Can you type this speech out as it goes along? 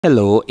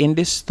Hello, in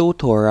this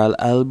tutorial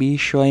I'll be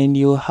showing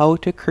you how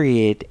to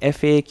create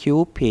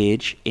FAQ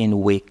page in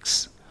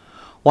Wix.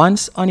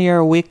 Once on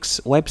your Wix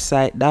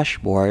website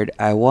dashboard,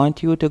 I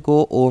want you to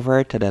go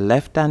over to the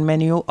left hand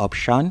menu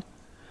option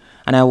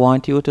and I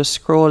want you to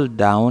scroll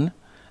down,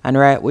 and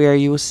right where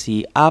you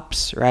see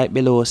apps right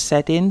below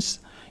settings,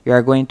 you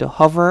are going to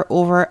hover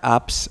over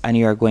apps and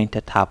you are going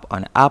to tap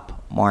on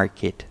App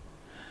Market.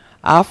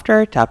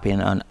 After tapping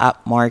on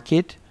App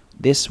Market,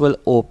 this will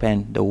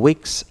open the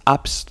Wix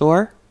App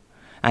Store.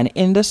 And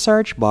in the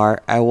search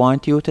bar, I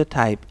want you to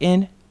type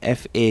in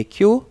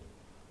FAQ.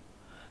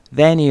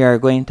 Then you are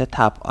going to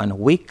tap on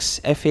Wix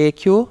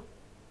FAQ.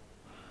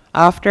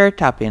 After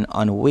tapping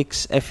on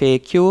Wix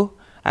FAQ,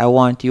 I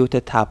want you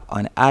to tap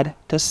on Add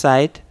to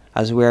Site,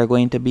 as we are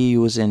going to be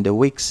using the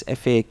Wix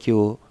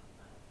FAQ.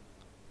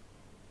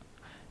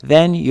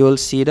 Then you'll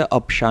see the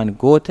option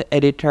Go to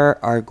Editor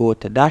or Go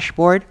to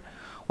Dashboard.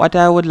 What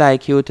I would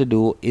like you to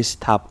do is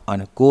tap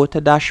on Go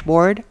to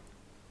Dashboard.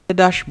 The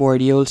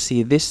dashboard, you'll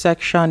see this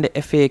section, the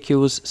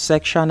FAQs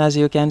section, as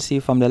you can see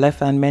from the left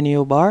hand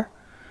menu bar,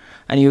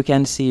 and you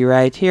can see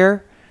right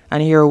here,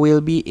 and here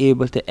we'll be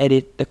able to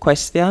edit the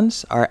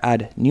questions or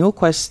add new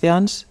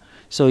questions.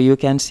 So you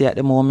can see at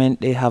the moment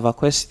they have a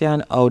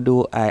question. How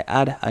do I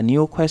add a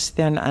new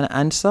question and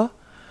answer?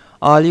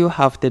 All you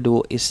have to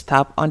do is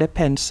tap on the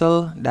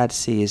pencil that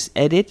says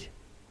edit.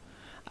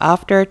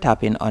 After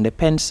tapping on the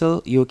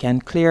pencil, you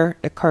can clear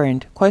the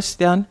current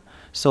question.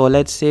 So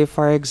let's say,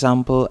 for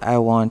example, I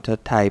want to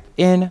type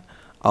in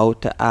how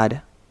to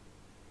add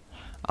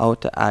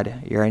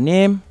your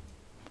name.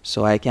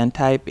 So I can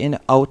type in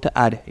how to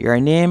add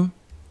your name.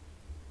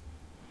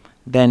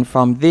 Then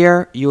from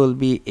there, you will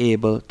be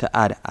able to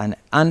add an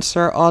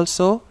answer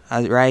also,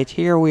 as right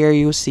here where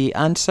you see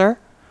answer.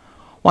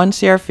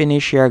 Once you're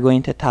finished, you're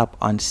going to tap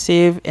on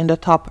save in the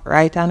top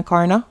right hand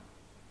corner.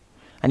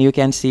 And you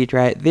can see it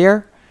right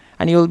there.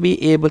 And you'll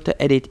be able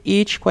to edit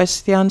each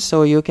question,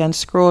 so you can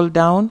scroll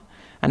down.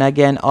 And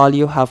again, all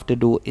you have to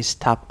do is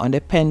tap on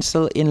the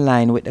pencil in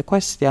line with the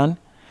question,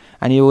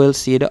 and you will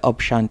see the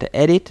option to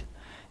edit.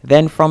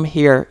 Then from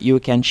here,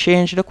 you can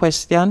change the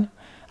question.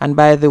 And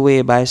by the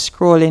way, by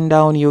scrolling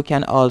down, you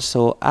can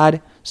also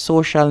add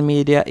social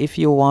media if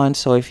you want.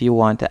 So if you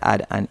want to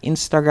add an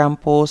Instagram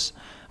post,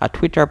 a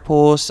Twitter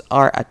post,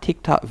 or a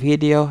TikTok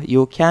video,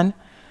 you can.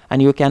 And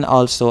you can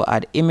also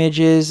add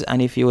images.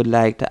 And if you would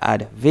like to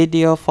add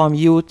video from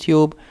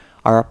YouTube,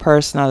 or a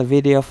personal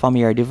video from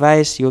your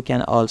device, you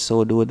can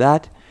also do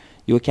that.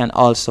 You can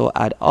also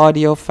add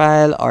audio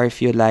file, or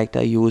if you like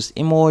to use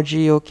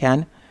emoji, you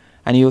can.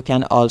 And you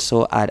can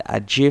also add a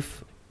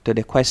GIF to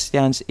the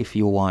questions if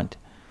you want.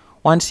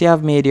 Once you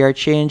have made your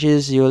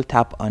changes, you'll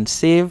tap on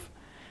save.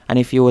 And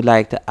if you would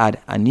like to add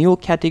a new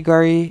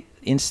category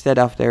instead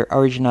of the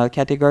original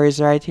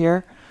categories right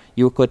here,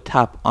 you could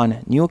tap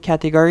on new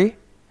category.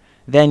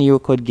 Then you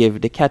could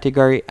give the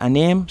category a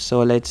name.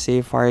 So let's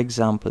say, for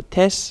example,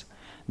 test.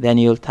 Then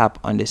you'll tap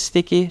on the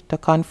sticky to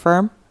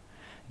confirm.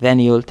 Then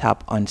you'll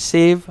tap on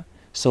save.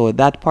 So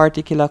that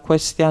particular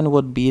question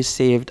would be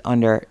saved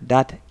under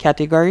that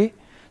category.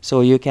 So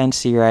you can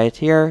see right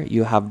here,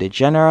 you have the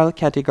general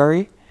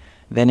category.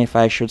 Then if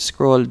I should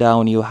scroll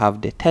down, you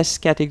have the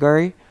test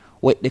category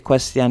with the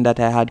question that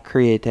I had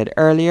created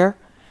earlier.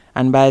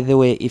 And by the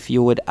way, if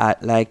you would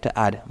like to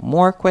add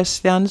more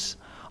questions,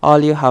 all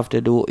you have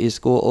to do is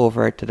go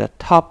over to the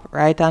top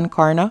right hand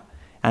corner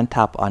and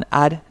tap on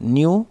add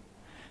new.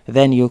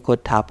 Then you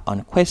could tap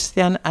on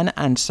question and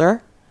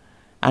answer,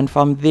 and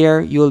from there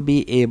you'll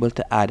be able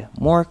to add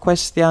more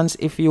questions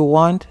if you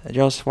want.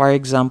 Just for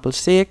example's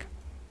sake,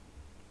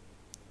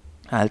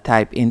 I'll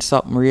type in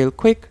something real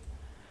quick.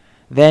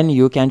 Then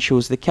you can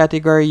choose the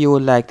category you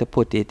would like to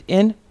put it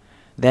in.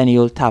 Then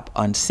you'll tap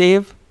on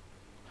save.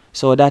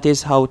 So that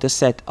is how to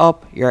set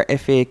up your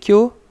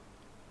FAQ.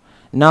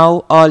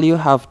 Now all you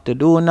have to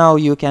do, now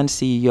you can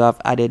see you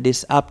have added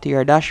this app to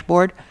your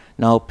dashboard.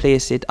 Now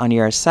place it on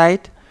your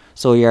site.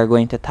 So you're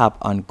going to tap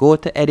on Go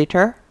to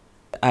Editor,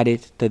 add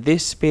it to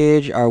this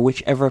page or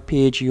whichever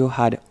page you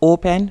had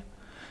open.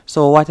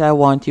 So what I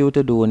want you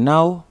to do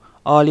now,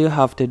 all you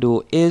have to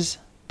do is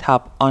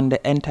tap on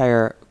the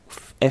entire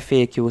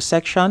FAQ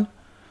section.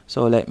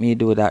 So let me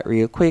do that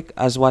real quick,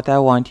 as what I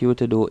want you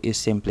to do is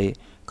simply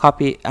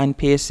copy and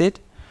paste it.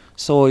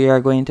 So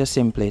you're going to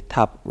simply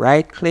tap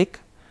right click,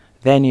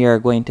 then you're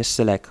going to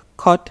select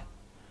cut,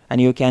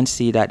 and you can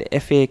see that the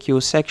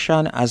FAQ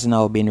section has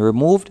now been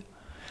removed.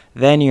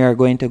 Then you're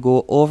going to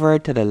go over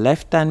to the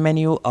left hand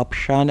menu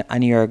option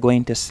and you're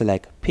going to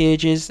select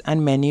pages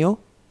and menu,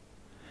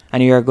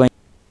 and you're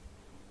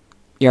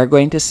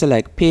going to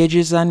select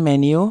pages and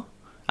menu.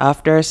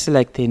 After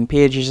selecting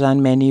pages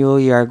and menu,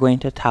 you're going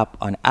to tap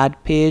on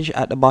add page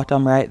at the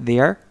bottom right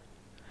there.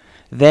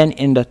 Then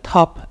in the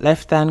top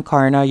left hand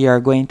corner, you're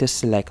going to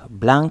select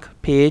blank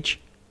page.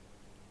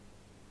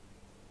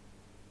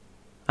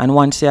 And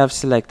once you have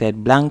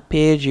selected blank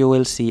page, you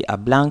will see a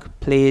blank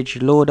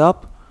page load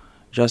up.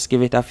 Just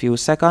give it a few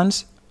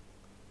seconds.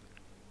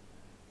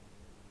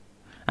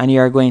 and you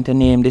are going to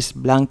name this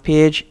blank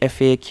page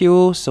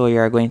FAQ. So you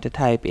are going to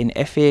type in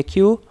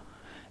FAQ,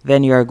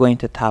 then you are going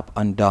to tap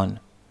on done.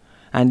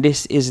 And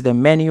this is the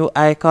menu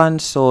icon.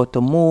 So to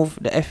move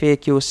the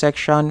FAQ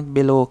section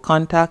below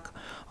contact,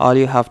 all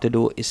you have to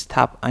do is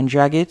tap and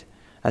drag it.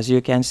 As you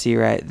can see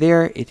right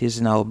there, it is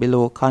now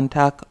below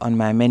contact on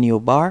my menu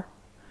bar.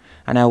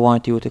 And I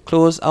want you to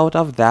close out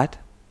of that.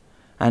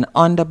 And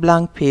on the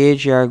blank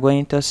page, you are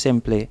going to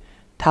simply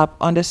tap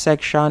on the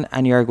section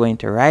and you are going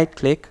to right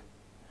click.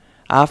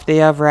 After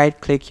you have right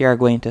click, you are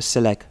going to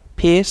select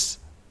paste,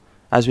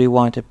 as we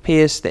want to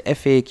paste the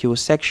FAQ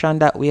section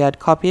that we had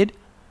copied.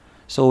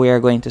 So we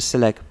are going to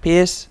select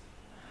paste.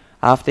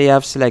 After you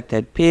have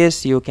selected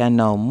paste, you can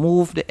now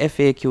move the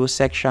FAQ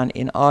section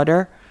in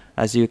order,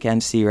 as you can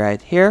see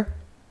right here.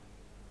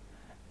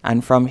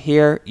 And from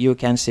here, you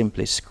can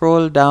simply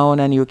scroll down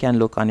and you can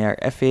look on your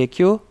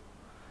FAQ,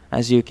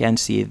 as you can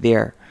see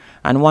there.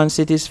 And once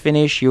it is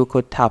finished, you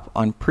could tap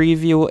on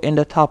preview in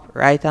the top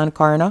right hand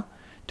corner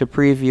to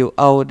preview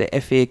how the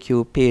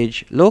FAQ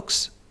page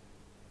looks.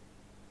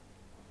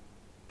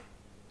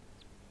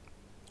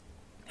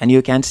 And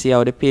you can see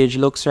how the page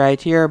looks right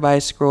here by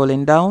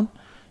scrolling down.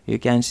 You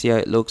can see how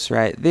it looks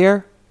right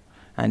there.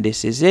 And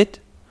this is it.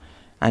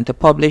 And to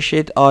publish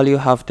it, all you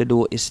have to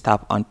do is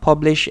tap on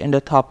publish in the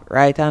top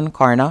right hand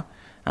corner.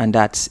 And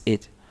that's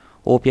it.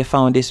 Hope you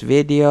found this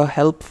video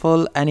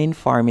helpful and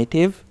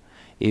informative.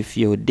 If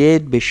you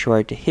did, be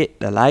sure to hit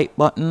the like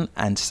button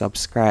and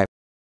subscribe.